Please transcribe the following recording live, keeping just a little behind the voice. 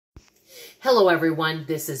Hello everyone,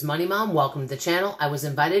 this is Money Mom. Welcome to the channel. I was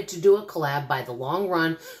invited to do a collab by The Long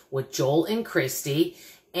Run with Joel and Christy,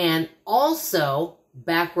 and also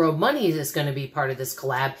Backroad Money is going to be part of this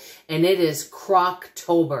collab, and it is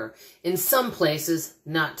Croctober. In some places,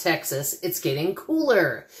 not Texas, it's getting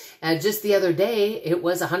cooler. Just the other day, it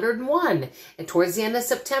was 101 and towards the end of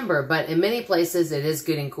September, but in many places, it is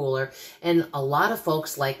getting cooler, and a lot of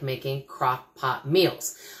folks like making crock pot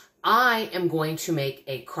meals. I am going to make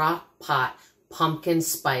a crock pot pumpkin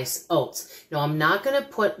spice oats. Now, I'm not going to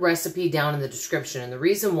put recipe down in the description, and the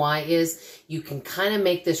reason why is you can kind of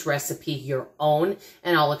make this recipe your own,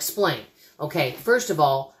 and I'll explain. Okay, first of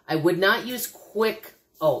all, I would not use quick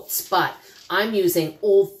oats, but I'm using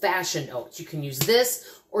old-fashioned oats. You can use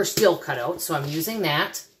this or steel-cut oats, so I'm using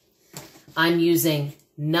that. I'm using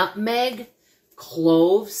nutmeg,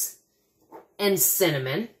 cloves, and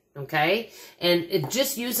cinnamon. Okay, and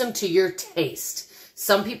just use them to your taste.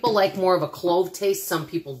 Some people like more of a clove taste, some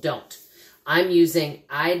people don't. I'm using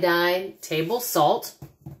iodine table salt.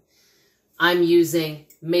 I'm using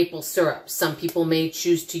maple syrup. Some people may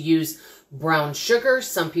choose to use brown sugar.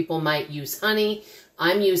 Some people might use honey.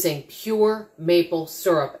 I'm using pure maple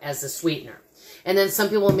syrup as a sweetener. And then some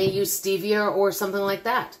people may use stevia or something like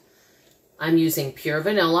that. I'm using pure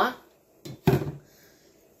vanilla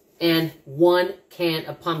and 1 can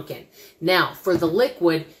of pumpkin. Now, for the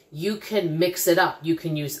liquid, you can mix it up. You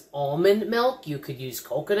can use almond milk, you could use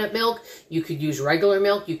coconut milk, you could use regular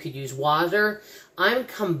milk, you could use water. I'm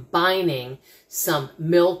combining some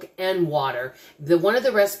milk and water. One of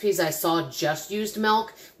the recipes I saw just used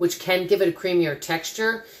milk, which can give it a creamier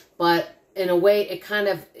texture, but in a way,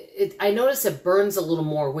 I notice it burns a little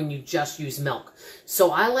more when you just use milk.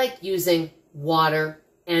 So I like using water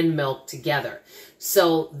and milk together.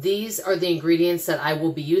 So these are the ingredients that I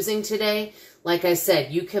will be using today. Like I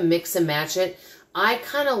said, you can mix and match it. I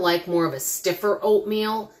kind of like more of a stiffer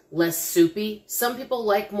oatmeal, less soupy. Some people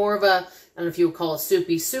like more of a, I don't know if you would call it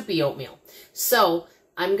soupy oatmeal. So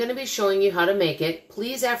I'm going to be showing you how to make it.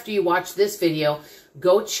 Please, after you watch this video,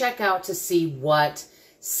 go check out to see what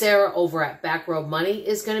Sarah over at Backroad Money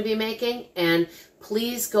is going to be making. And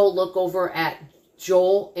please go look over at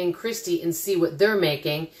Joel and Christy and see what they're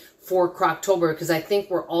making for Croctober, because I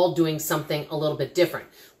think we're all doing something a little bit different.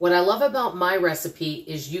 What I love about my recipe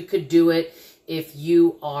is you could do it if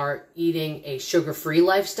you are eating a sugar-free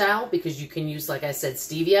lifestyle, because you can use, like I said,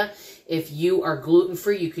 stevia. If you are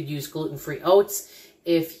gluten-free, you could use gluten-free oats.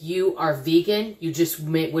 If you are vegan, you just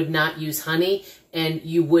would not use honey, and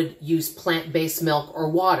you would use plant-based milk or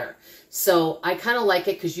water. So I kind of like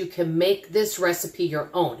it because you can make this recipe your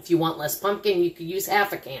own. If you want less pumpkin, you could use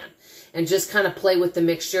half a can and just kind of play with the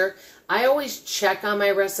mixture. I always check on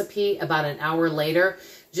my recipe about an hour later.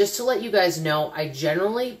 Just to let you guys know, I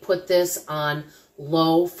generally put this on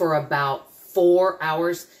low for about 4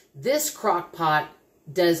 hours. This crock pot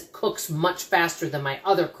cooks much faster than my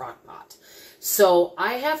other crock pot. So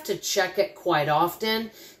I have to check it quite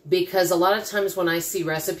often, because a lot of times when I see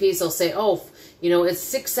recipes, they'll say, oh, you know, it's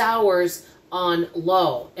 6 hours on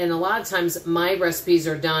low. And a lot of times my recipes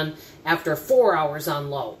are done after 4 hours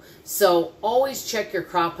on low. So always check your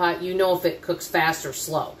crock pot. You know if it cooks fast or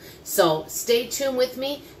slow. So stay tuned with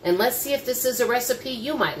me, and let's see if this is a recipe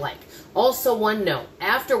you might like. Also, one note,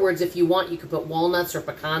 afterwards, if you want, you could put walnuts or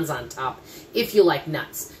pecans on top if you like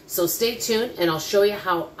nuts. So stay tuned, and I'll show you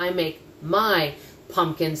how I make my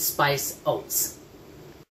pumpkin spice oats.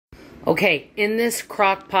 Okay, in this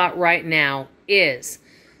crock pot right now is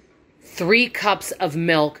 3 cups of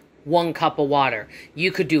milk, 1 cup of water.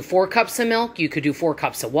 You could do 4 cups of milk, you could do 4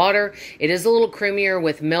 cups of water. It is a little creamier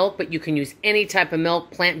with milk, but you can use any type of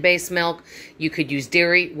milk, plant-based milk. You could use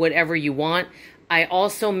dairy, whatever you want. I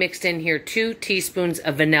also mixed in here 2 teaspoons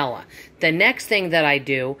of vanilla. The next thing that I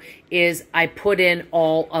do is I put in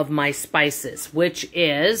all of my spices, which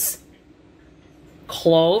is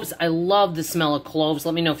cloves. I love the smell of cloves.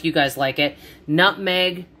 Let me know if you guys like it.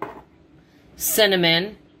 Nutmeg,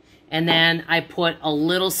 cinnamon, and then I put a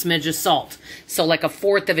little smidge of salt. So like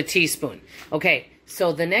 1/4 of a teaspoon. Okay,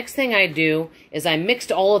 so the next thing I do is I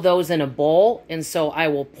mixed all of those in a bowl, and so I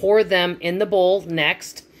will pour them in the bowl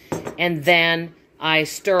next, and then I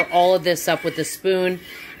stir all of this up with a spoon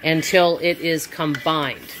until it is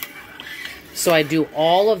combined. So I do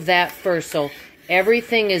all of that first. So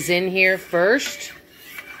everything is in here first.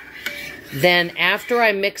 Then after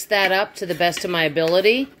I mix that up to the best of my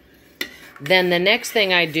ability, then the next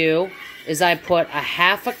thing I do is I put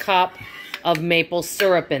 1/2 cup of maple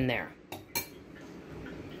syrup in there.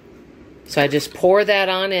 So I just pour that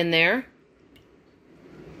on in there,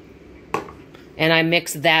 and I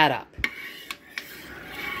mix that up.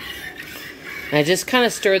 I just kind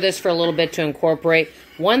of stir this for a little bit to incorporate.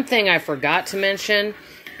 One thing I forgot to mention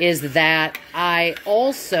is that I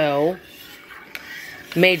also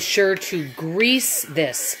made sure to grease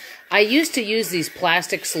this. I used to use these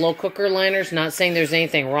plastic slow cooker liners, not saying there's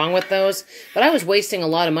anything wrong with those, but I was wasting a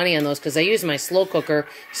lot of money on those because I use my slow cooker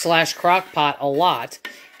 / crock pot a lot.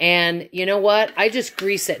 And you know what? I just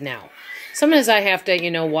grease it now. Sometimes I have to, you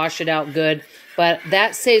know, wash it out good, but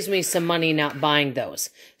that saves me some money not buying those.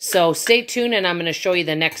 So stay tuned and I'm going to show you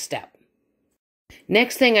the next step.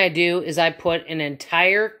 Next thing I do is I put an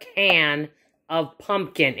entire can of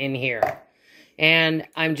pumpkin in here. And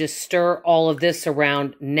I'm just stir all of this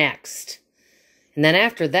around next. And then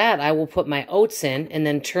after that, I will put my oats in and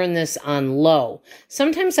then turn this on low.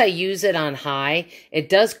 Sometimes I use it on high. It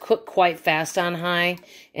does cook quite fast on high.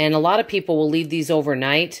 And a lot of people will leave these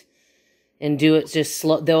overnight and do it just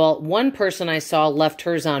slow. Though one person I saw left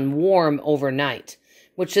hers on warm overnight,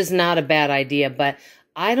 which is not a bad idea. But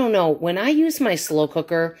I don't know. When I use my slow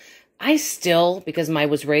cooker, I still, because I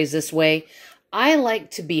was raised this way, I like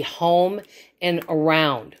to be home and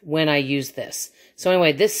around when I use this. So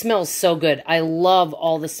anyway, this smells so good. I love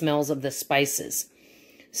all the smells of the spices.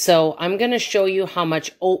 So I'm going to show you how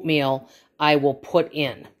much oatmeal I will put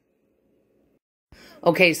in.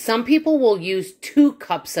 Okay, some people will use 2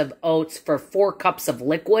 cups of oats for 4 cups of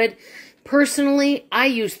liquid. Personally, I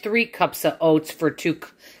use 3 cups of oats for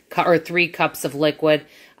 3 cups of liquid.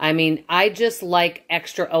 I mean, I just like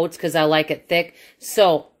extra oats because I like it thick.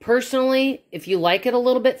 So personally, if you like it a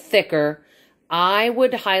little bit thicker, I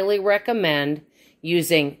would highly recommend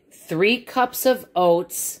using 3 cups of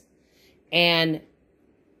oats and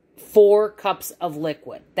 4 cups of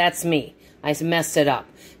liquid. That's me. I messed it up.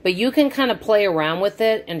 But you can kind of play around with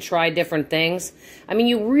it and try different things. I mean,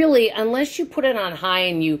 you really, unless you put it on high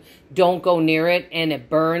and you don't go near it and it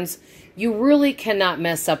burns, you really cannot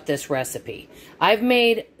mess up this recipe. I've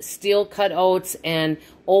made steel cut oats and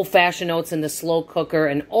old-fashioned oats in the slow cooker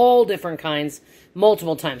and all different kinds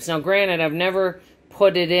multiple times. Now, granted, I've never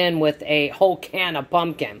put it in with a whole can of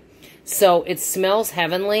pumpkin. So it smells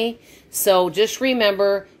heavenly. So just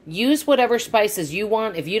remember, use whatever spices you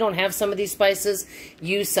want. If you don't have some of these spices,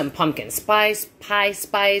 use some pumpkin spice, pie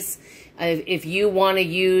spice. If you want to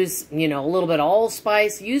use, you know, a little bit of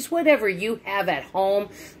allspice, use whatever you have at home.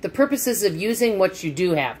 The purposes of using what you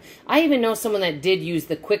do have. I even know someone that did use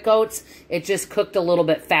the quick oats. It just cooked a little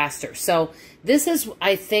bit faster. So this is,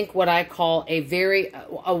 I think, what I call a very,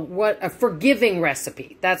 a forgiving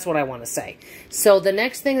recipe. That's what I want to say. So the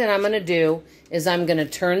next thing that I'm going to do is I'm going to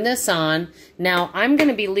turn this on. Now, I'm going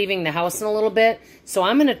to be leaving the house in a little bit, so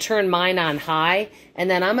I'm going to turn mine on high, and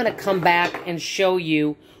then I'm going to come back and show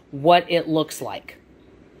you what it looks like.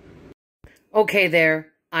 Okay there,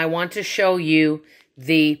 I want to show you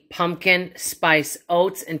the pumpkin spice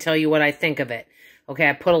oats and tell you what I think of it. Okay,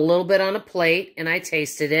 I put a little bit on a plate and I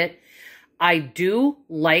tasted it. I do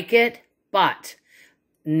like it, but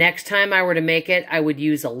next time I were to make it, I would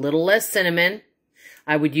use a little less cinnamon.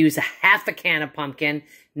 I would use a half a can of pumpkin,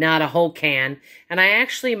 not a whole can. And I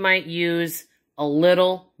actually might use a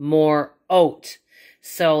little more oat.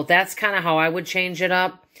 So that's kind of how I would change it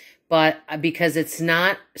up. But because it's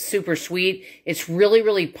not super sweet, it's really,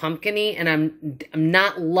 really pumpkin-y, and I'm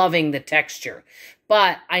not loving the texture.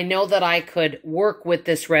 But I know that I could work with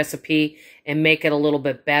this recipe and make it a little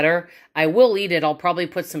bit better. I will eat it. I'll probably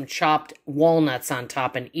put some chopped walnuts on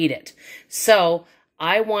top and eat it. So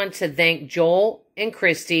I want to thank Joel and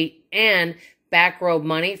Christy and Backroad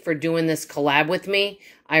Money for doing this collab with me.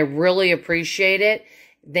 I really appreciate it.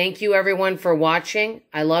 Thank you, everyone, for watching.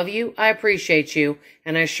 I love you. I appreciate you.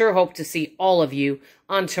 And I sure hope to see all of you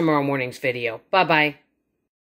on tomorrow morning's video. Bye-bye.